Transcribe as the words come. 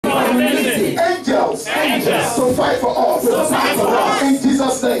angels to fight for us. In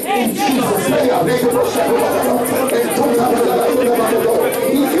Jesus' name. In Jesus' name.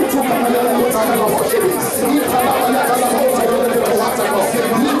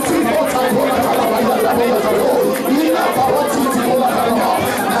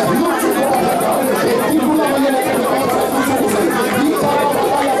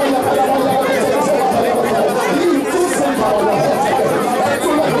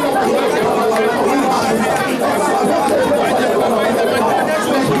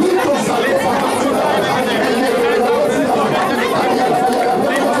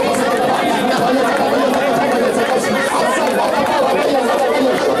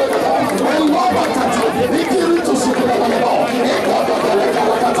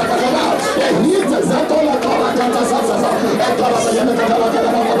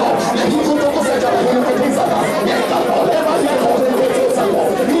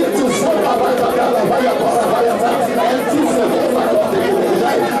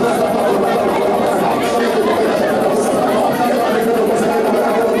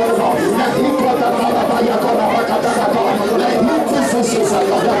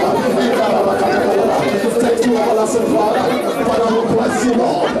 Thank you, everlasting Father. Father, we bless you,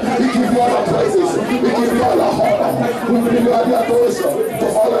 Lord. We give you all the praises. We give you all the honor. We give you all the adoration. To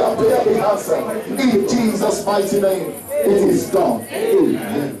all our prayer be answered. In Jesus' mighty name, it is done.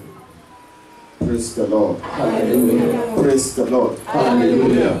 Amen. Praise the Lord. Hallelujah. Praise the Lord.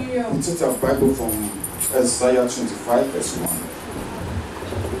 Hallelujah. We took our Bible from Isaiah 25, verse 1.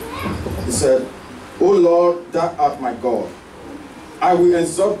 He said, O Lord, thou art my God. I will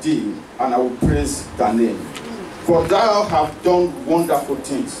exalt thee, and I will praise thy name. For thou hast done wonderful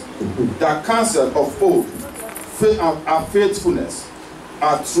things. Thy counsel of old are faithfulness,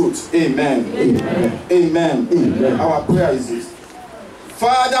 are truth. Amen. Amen. Amen. Amen. Our prayer is this.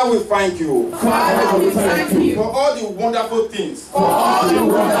 Father, we thank you. Father, we thank you for all the wonderful things. For all the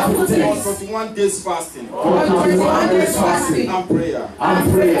wonderful things. For 21 days fasting. For 21 days fasting. And prayer.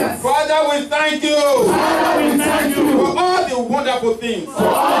 And prayer. Father, we thank you. Father, we thank you for all the wonderful things. For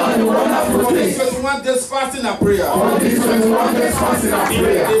all the wonderful things. For 21 days fasting and prayer. For these 21 days fasting and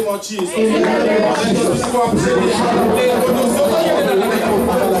prayer. In the name of Jesus. In the name of Jesus.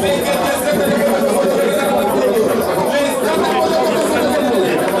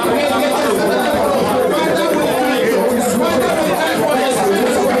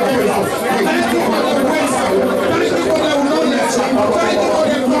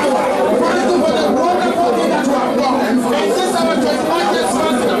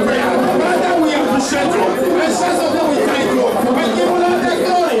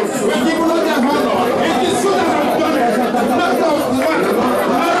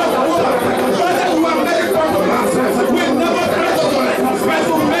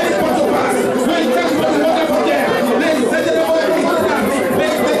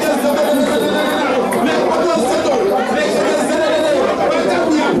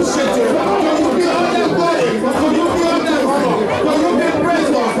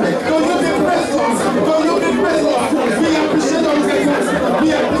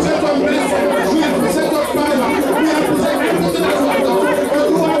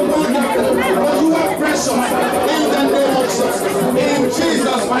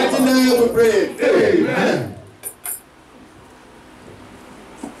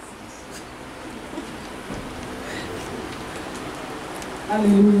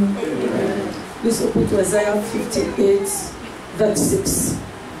 Please open to Isaiah 58, verse 6.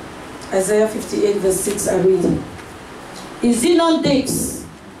 Isaiah 58, verse 6, I read. Is it not this,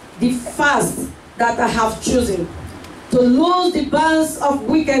 the fast that I have chosen, to loose the bands of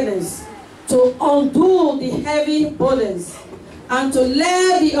wickedness, to undo the heavy burdens, and to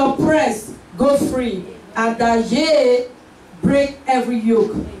let the oppressed go free, and that ye break every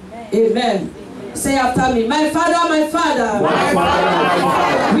yoke? Amen. Say after me, my Father, my Father, my Father, my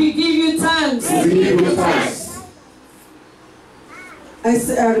Father, we give you thanks. We give you thanks. I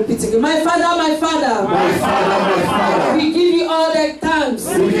repeat again, my Father, my Father, my Father, my Father, we give you all the thanks.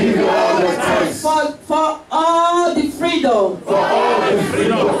 We give you all the thanks for all the freedom, for all the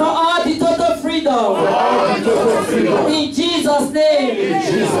freedom, for all the total freedom, for all the total freedom. In Jesus' name. In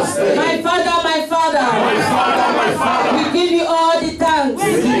Jesus' name. My Father, my Father, my Father, my Father, we give you all the thanks. We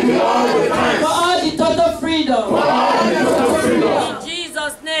give you all the thanks for all the total freedom, for all the total freedom. In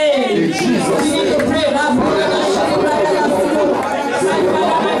Jesus' name. In Jesus' name. We need to pray. My Father, my Father,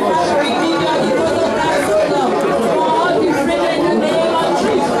 we give you all the total thanks, O Lord, for all the freedom in the name of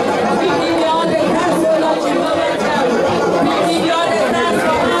Jesus. We give you all the thanks, O Lord, Jehovah Jireh. We give you all the thanks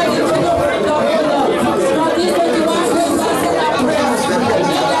for all the total freedom, O Lord, for this 21 days fasting and prayer.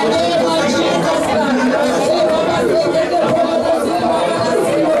 In the name of Jesus Christ.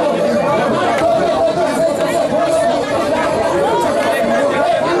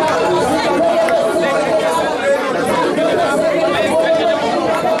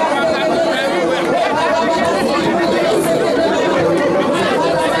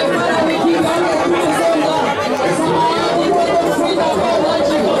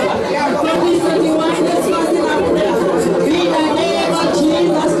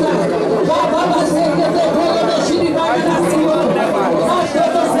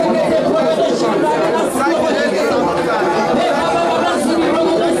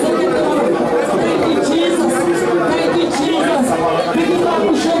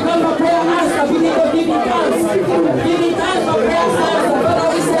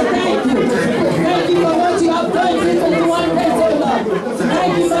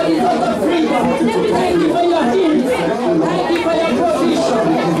 Thank you for the total freedom. Thank you for your healing. Thank you for your provision.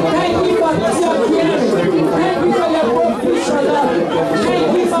 Thank you for your care. Thank you for your provision, Lord. Thank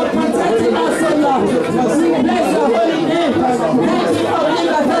you for protecting us, Lord. We bless your holy name. Thank you for being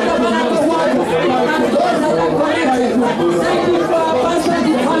the Tabernacle One and those that are connected. Thank you for our pastor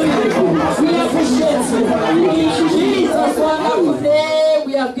and family. We appreciate you. In Jesus' wonderful name,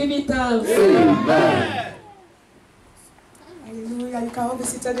 we have given thanks. Amen. Hallelujah. You can all be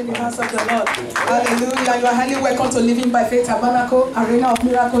seated in the house of the Lord. Hallelujah. You are highly welcome to Living by Faith Tabernacle, Arena of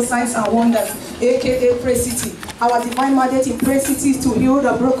Miracles, Signs and Wonders, aka Praise City. Our divine mandate in Praise City is to heal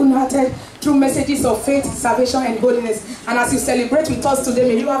the brokenhearted through messages of faith, salvation, and holiness. And as you celebrate with us today,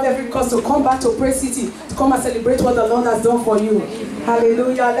 may you have every cause to come back to Praise City, to come and celebrate what the Lord has done for you.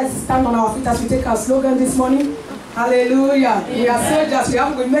 Hallelujah. Let's stand on our feet as we take our slogan this morning. Hallelujah. We are soldiers.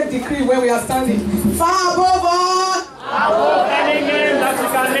 We make decree where we are standing. Far above all. Above any name that you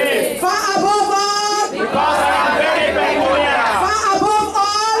can name. Far above all. Because I am very peculiar. Far above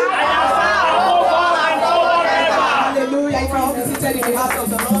all. I am far above all and forever. Hallelujah. You can all be seated in the house of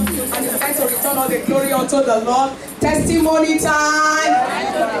the Lord. And it's time to return all the glory unto the Lord. Testimony time.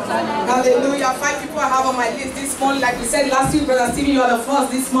 Hallelujah. 5 people I have on my list this morning. Like we said last week, Brother Stephen, you are the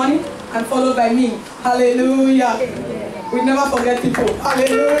first this morning. And followed by me. Hallelujah. We never forget people.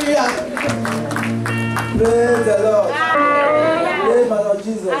 Hallelujah. Praise the Lord. Praise my Lord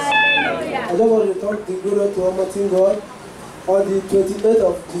Jesus. I just want to return the glory to Almighty God. On the 28th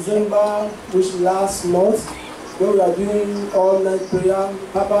of December, which last month, when we are doing all-night prayer,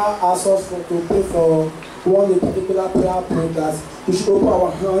 Papa asked us to pray for one particular prayer point that we should open our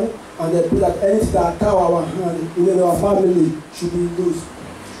hand and then pray that anything that tie our hand in our family should be loose.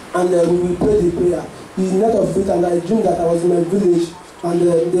 And we will pray the prayer. It's not of faith, and I dreamed that I was in my village and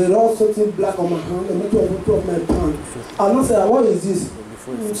they wrote something black on my hand and two of my palm. And I said, what is this?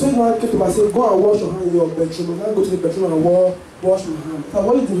 So you know, I came to myself, go and wash your hand in your bedroom. And I go to the bedroom and wash my hand. So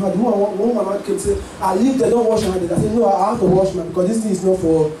what you do? One man came and said, I leave there, don't wash your hand. I said, no, I have to wash my hand because this thing is not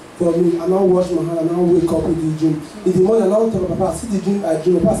for me. I now wash my hand and now wake up in the dream. In the morning, I now tell my papa, see the dream I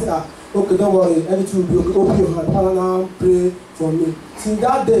dream. Papa said, okay, don't worry, everything will be okay. Open your hand. Papa now pray for me. Since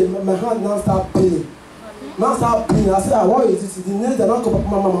that day, my hand now start paining. Now start paining. I said, what is this? The next day, I now come up,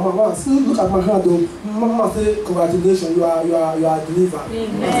 mama, see, look at my hand though. Mama say, congratulations, you are delivered. I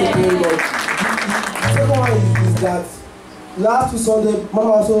say, thank God. The second one is that last Sunday,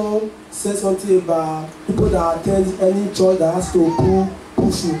 Mama also said something about people that attend any church that has to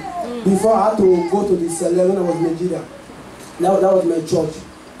push you. Before I had to go to the Select when I was in Nigeria. That was my church.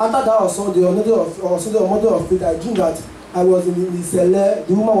 After that on Sunday, on Mother of Faith, I dreamed that I was in the Select.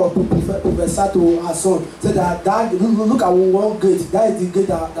 The woman was professor to her son. Said that look at one gate. That is the gate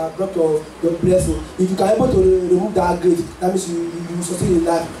that blocked your blessing. If you can able to remove that gate, that means you succeed in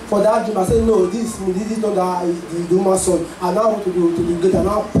life. For that dream, I said no. This is not the woman's son. I now went to the gate. I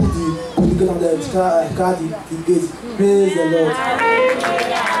now put the gate on the gate. Praise the Lord.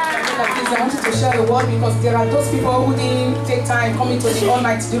 Please, I want you to share the word because there are those people who didn't take time coming to the all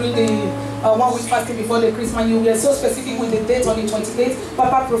night during the 1 week fasting before the Christmas. You were so specific with the date on the 28th.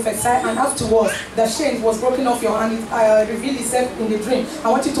 Papa prophesied, and afterwards, the chain was broken off your hand. It revealed itself in the dream. I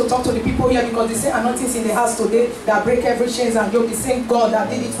want you to talk to the people here because they say anointings in the house today that break every chains and yoke. The same God that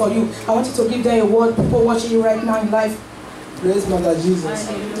did it for you. I want you to give them a word. People watching you right now in life. Praise Mother Jesus.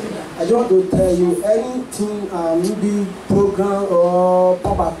 I just want to tell you anything, maybe program or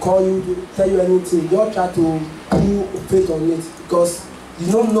Papa call you to tell you anything, just try to put faith on it because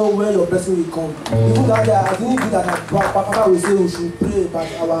you don't know when your blessing will come. Even that day, I didn't do that. Papa will say we should pray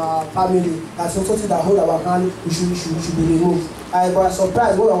about our family. That's something that hold our hand, we should be removed. I was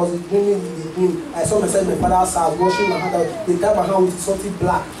surprised when I was dreaming in the dream. I saw myself in my father's house washing my hand. They tied my hand with something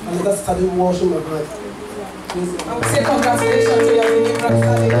black and I just started washing my hand. I would say congratulations to your deliverance.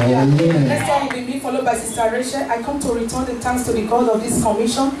 Hallelujah. Next one will be me, followed by Sister Rachel. I come to return the thanks to the God of this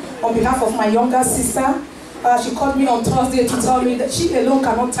commission on behalf of my younger sister. She called me on Thursday to tell me that she alone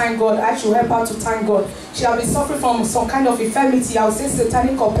cannot thank God. I should help her to thank God. She has been suffering from some kind of infirmity. I would say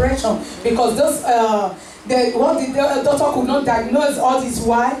satanic oppression because those the doctor could not diagnose all this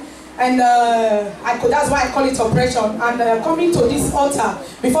why. And that's why I call it oppression. And coming to this altar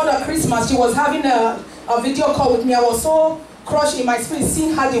before the Christmas, she was having a video call with me. I was so crushed in my spirit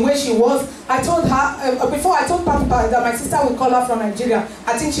seeing her the way she was. I told her, before I told Papa that my sister would call her from Nigeria,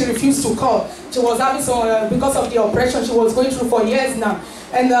 I think she refused to call. She was having some, because of the oppression she was going through for years now.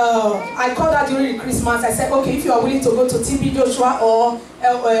 And I called her during Christmas. I said, okay, if you are willing to go to TB Joshua or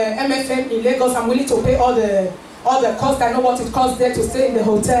MFM in Lagos, I'm willing to pay all the cost. I know what it costs there to stay in the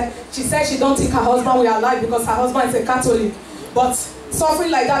hotel. She said she don't think her husband will alive because her husband is a Catholic. But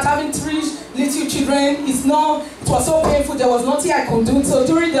suffering like that, having 3 little children, it was so painful. There was nothing I could do. So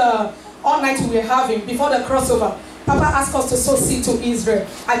during the all night we were having, before the crossover, Papa asked us to sow seed to Israel.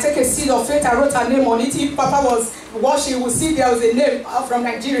 I take a seed of faith. I wrote her name on it. If Papa was watching, he would see there was a name from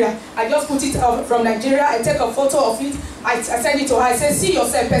Nigeria. I just put it from Nigeria. I take a photo of it. I send it to her. I say, see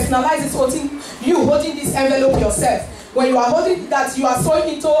yourself, personalize it, holding this envelope yourself. When you are holding that, you are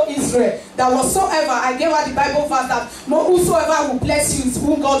sowing into Israel. That whatsoever, I gave her the Bible verse that no whosoever will bless you is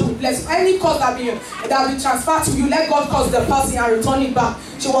whom God will bless you. Any cause that will be transferred to you, let God cause the person and return it back.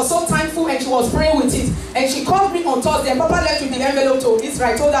 She was so thankful and she was praying with it. And she called me on Thursday and Papa left with the envelope to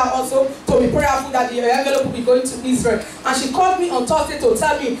Israel. I told her also to be prayerful that the envelope will be going to Israel. And she called me on Thursday to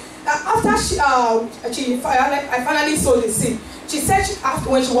tell me that after I finally sowed the seed. She said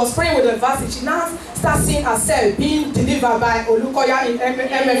when she was praying with the verse, she now starts seeing herself being delivered by Olukoya in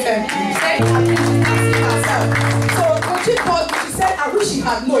MFM. So when she called me, she said, I wish she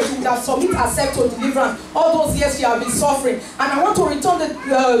had known she would have submitted herself to deliverance. All those years she has been suffering. And I want to return the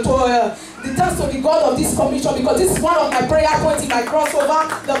thanks to the God of this commission, because this is one of my prayer points in my crossover.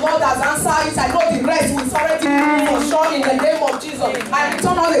 The Lord has answered it. I know the rest will already be for sure in the name of Jesus. I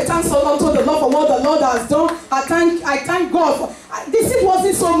return all the thanks unto the Lord for what the Lord has done. I thank God for this. It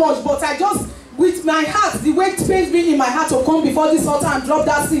wasn't so much, but I just, with my heart, the way it pains me in my heart to come before this altar and drop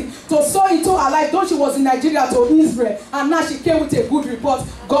that seed, to sow into her life, though she was in Nigeria, to Israel, and now she came with a good report.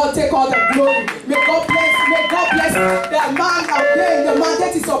 God take all the glory. May God bless the man again. The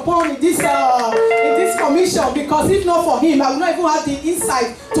mandate is upon in this commission, because if not for him, I would not even have the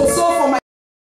insight to sow for my